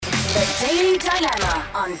The Daily Dilemma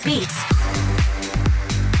on Beat.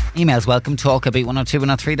 Emails welcome,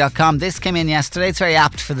 talk@beat102103.com. This came in yesterday. It's very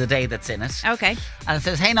apt for the day that's in it. Okay. And it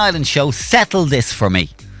says, "Hey Niall and Show, settle this for me.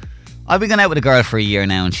 I've been going out with a girl for a year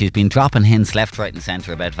now and she's been dropping hints left, right and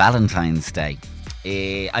centre about Valentine's Day.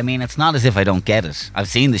 I mean, it's not as if I don't get it. I've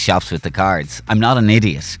seen the shops with the cards. I'm not an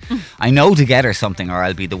idiot. I know to get her something or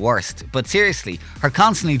I'll be the worst. But seriously, her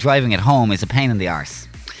constantly driving at home is a pain in the arse.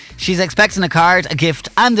 She's expecting a card, a gift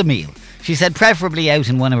and a meal. She said preferably out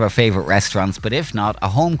in one of her favourite restaurants, but if not, a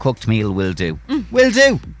home-cooked meal will do. Will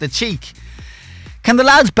do. The cheek. Can the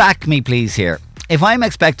lads back me please here? If I'm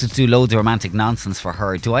expected to do loads of romantic nonsense for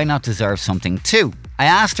her, do I not deserve something too? I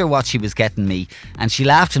asked her what she was getting me and she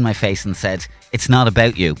laughed in my face and said, it's not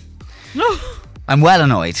about you. I'm well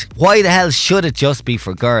annoyed. Why the hell should it just be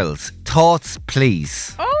for girls? Thoughts,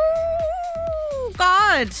 please. Oh,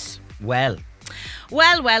 God. Well.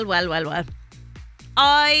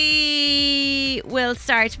 I will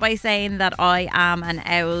start by saying that I am an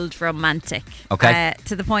old romantic. Okay.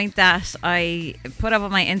 To the point that I put up on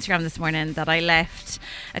my Instagram this morning that I left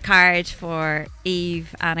a card for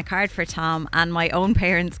Eve and a card for Tom, and my own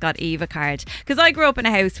parents got Eve a card. Because I grew up in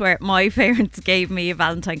a house where my parents gave me a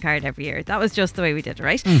Valentine card every year. That was just the way we did it,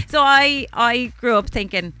 right? So I grew up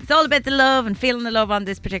thinking it's all about the love and feeling the love on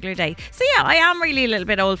this particular day. So yeah, I am really a little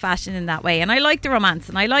bit old fashioned in that way. And I like the romance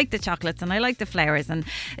and I like the chocolates and I like the flowers. And,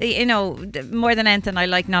 you know, more than anything, I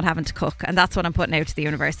like not having to cook. And that's what I'm putting out to the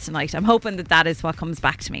universe tonight. I'm hoping that is what comes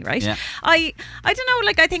back to me, right? Yeah. I don't know,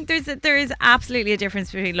 like, I think there is absolutely a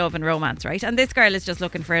difference between love and romance, right? And this girl is just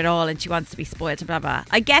looking for it all and she wants to be spoiled and blah, blah.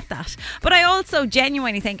 I get that. But I also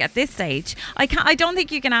genuinely think at this stage, I don't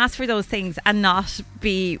think you can ask for those things and not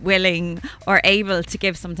be willing or able to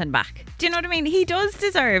give something back. Do you know what I mean? He does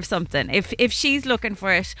deserve something. If she's looking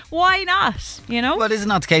for it, why not? You know? Well, isn't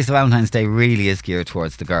that the case? The Valentine's Day really is geared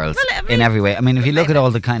towards the girls Well, in every way. I mean, if you look at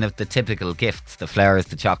all the kind of the typical gifts, the flowers,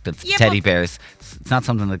 the chocolates, the teddy bears, it's not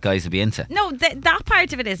something that guys would be into. No, that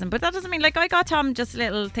part of it isn't. But that doesn't mean, like, I got Tom just a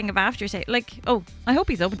little thing of aftershave. Like, oh, I hope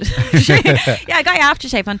he's opened it. Yeah, I got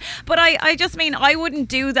aftershave on. But I just mean I wouldn't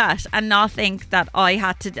do that and not think that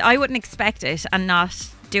I wouldn't expect it and not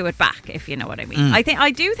do it back, if you know what I mean.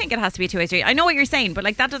 I do think it has to be a two-way street. I know what you're saying, but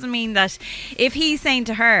like that doesn't mean that if he's saying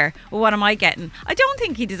to her, well, what am I getting? I don't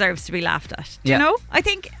think he deserves to be laughed at. Do you know? I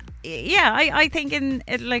think I think in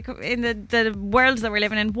the world that we're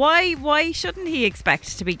living in, why shouldn't he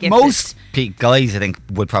expect to be gifted? Most guys, I think,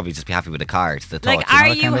 would probably just be happy with a card. Are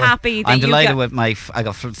you happy? I'm delighted with I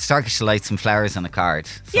got Turkish delights, some flowers and a card.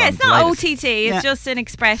 So yeah, I'm it's not delighted. OTT. It's just an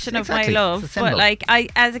expression of my love. But like,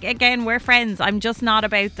 again, we're friends. I'm just not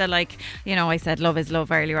about the, like, you know, I said love is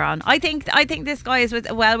love earlier on. I think this guy is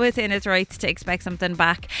well within his rights to expect something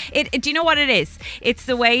back. Do you know what it is? It's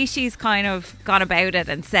the way she's kind of gone about it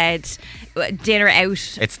and said dinner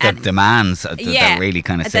out. It's the demands that really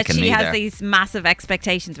kind of sicken me there. She has these massive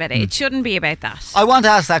expectations about it. It shouldn't be about that. I want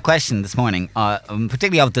to ask that question this morning,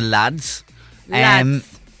 particularly of the lads. Do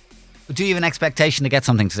you have an expectation to get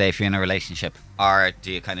something today if you're in a relationship? Or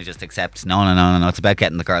do you kind of just accept, no, it's about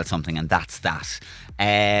getting the girl something and that's that?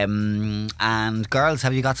 And girls,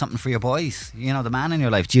 have you got something for your boys? You know, the man in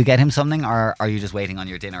your life. Do you get him something or are you just waiting on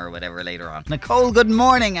your dinner or whatever later on? Nicole, good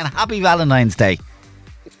morning and happy Valentine's Day.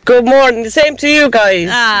 Good morning. The same to you guys.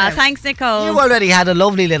 Thanks, Nicole. You already had a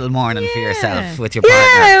lovely little morning for yourself with your partner.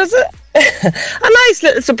 Yeah, it was a nice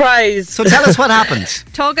little surprise. So tell us what happened.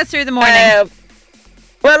 Talk us through the morning.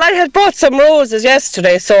 Well, I had bought some roses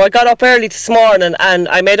yesterday, so I got up early this morning and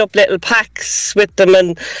I made up little packs with them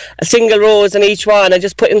and a single rose in each one. I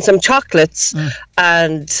just put in some chocolates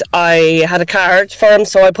and I had a card for him,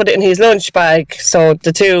 so I put it in his lunch bag, so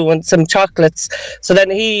the two and some chocolates. So then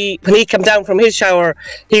when he came down from his shower,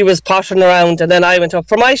 he was pottering around and then I went up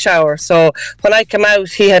for my shower. So when I came out,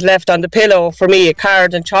 he had left on the pillow for me a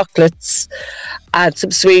card and chocolates and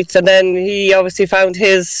some sweets, and then he obviously found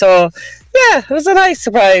his, so yeah, it was a nice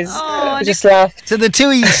surprise. I just laughed. So the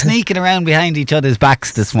two of you sneaking around behind each other's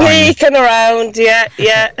backs this morning. Sneaking around,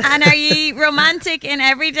 yeah. And are you romantic in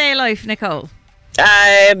everyday life, Nicole?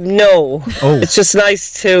 No. It's just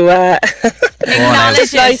nice to acknowledge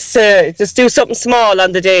it's nice to just do something small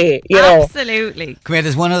on the day, you know. Absolutely. Come here,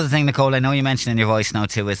 there's one other thing, Nicole, I know you mentioned in your voice now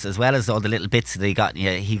too, is as well as all the little bits that he got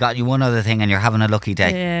you one other thing and you're having a lucky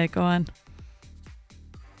day. Yeah, go on.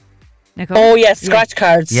 Nicole? Oh yes, scratch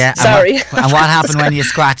cards. Yeah. Sorry. And what happened when you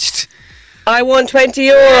scratched? I won €20.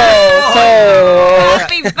 So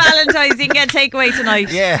happy Valentine's. You can get takeaway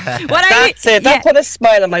tonight. Yeah. That's it. That put a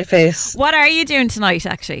smile on my face. What are you doing tonight,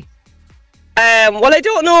 actually? Well, I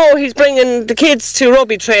don't know. He's bringing the kids to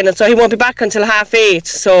rugby training, so he won't be back until 8:30.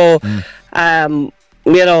 So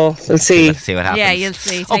We'll see. See what happens. Yeah, you'll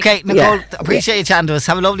see. Okay, Nicole, appreciate you chatting to us.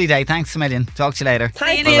 Have a lovely day. Thanks a million. Talk to you later.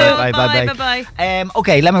 Thank See you. you. Bye.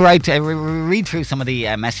 Okay, let me read through some of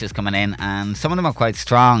the messages coming in, and some of them are quite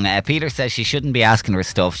strong. Peter says she shouldn't be asking her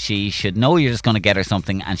stuff. She should know you're just going to get her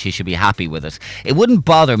something, and she should be happy with it. It wouldn't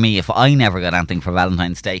bother me if I never got anything for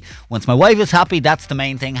Valentine's Day. Once my wife is happy, that's the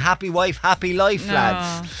main thing. Happy wife, happy life,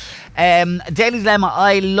 lads. Daily Dilemma,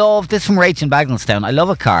 I love this from Rach in Bagnallstown. I love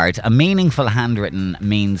a card. A meaningful handwritten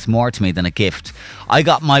means more to me than a gift. I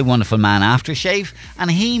got my wonderful man aftershave, and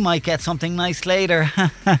he might get something nice later.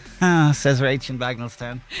 Says Rach in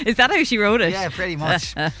Bagnallstown. Is that how she wrote it? Yeah, pretty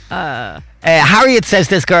much. Harriet says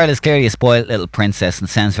this girl is clearly a spoiled little princess and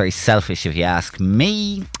sounds very selfish if you ask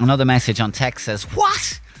me. Another message on text says,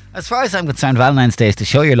 what? As far as I'm concerned, Valentine's Day is to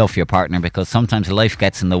show your love for your partner, because sometimes life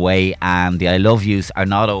gets in the way and the I love yous are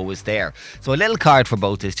not always there. So a little card for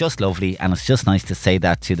both is just lovely, and it's just nice to say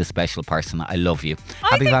that to the special person. I love you.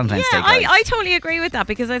 Happy Valentine's Day, guys. I totally agree with that,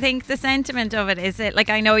 because I think the sentiment of it is like,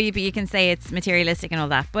 I know you can say it's materialistic and all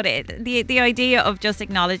that, but the idea of just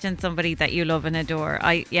acknowledging somebody that you love and adore,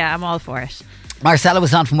 I'm all for it. Marcella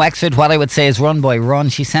was on from Wexford. What I would say is run boy run.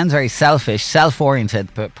 She sounds very selfish,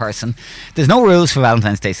 self-oriented person. There's no rules for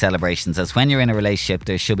Valentine's Day celebrations, as when you're in a relationship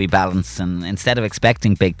there should be balance, and instead of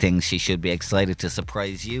expecting big things, she should be excited to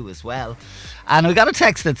surprise you as well. And we got a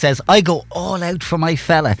text that says, I go all out for my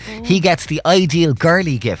fella. He gets the ideal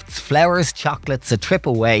girly gifts: flowers, chocolates, a trip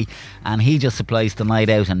away, and he just supplies the night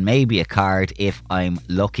out and maybe a card if I'm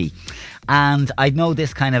lucky. And I know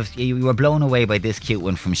this kind of, you were blown away by this cute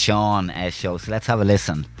one from Sean show, so let's have a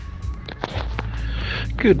listen.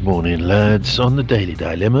 Good morning, lads. On the Daily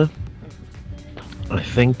Dilemma, I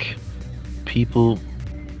think people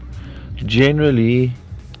generally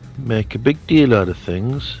make a big deal out of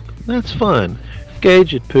things. That's fine.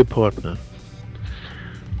 Gauge it per partner.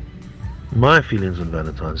 My feelings on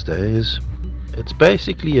Valentine's Day is it's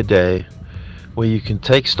basically a day where you can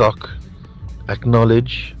take stock,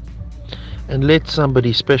 acknowledge, and let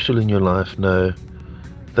somebody special in your life know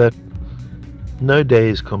that no day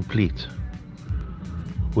is complete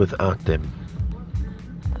without them.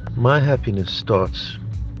 My happiness starts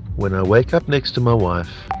when I wake up next to my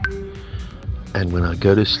wife and when I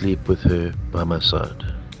go to sleep with her by my side.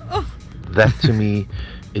 That to me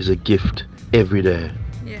is a gift every day.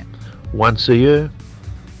 Yeah. Once a year,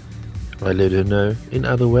 I let her know in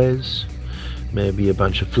other ways. Maybe a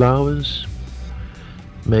bunch of flowers,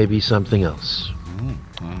 maybe something else.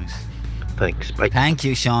 Nice. Thanks. Bye. Thank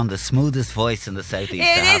you, Sean. The smoothest voice in the southeast. I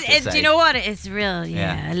have to say. Do you know what? It's real.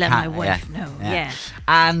 Yeah, I let my wife know. Yeah.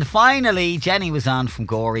 And finally, Jenny was on from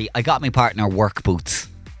Gorey. I got my partner work boots.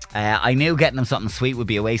 I knew getting him something sweet would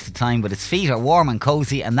be a waste of time, but his feet are warm and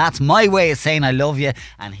cosy, and that's my way of saying I love you.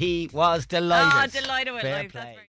 And he was delighted. Oh, delighted with Fair life. play.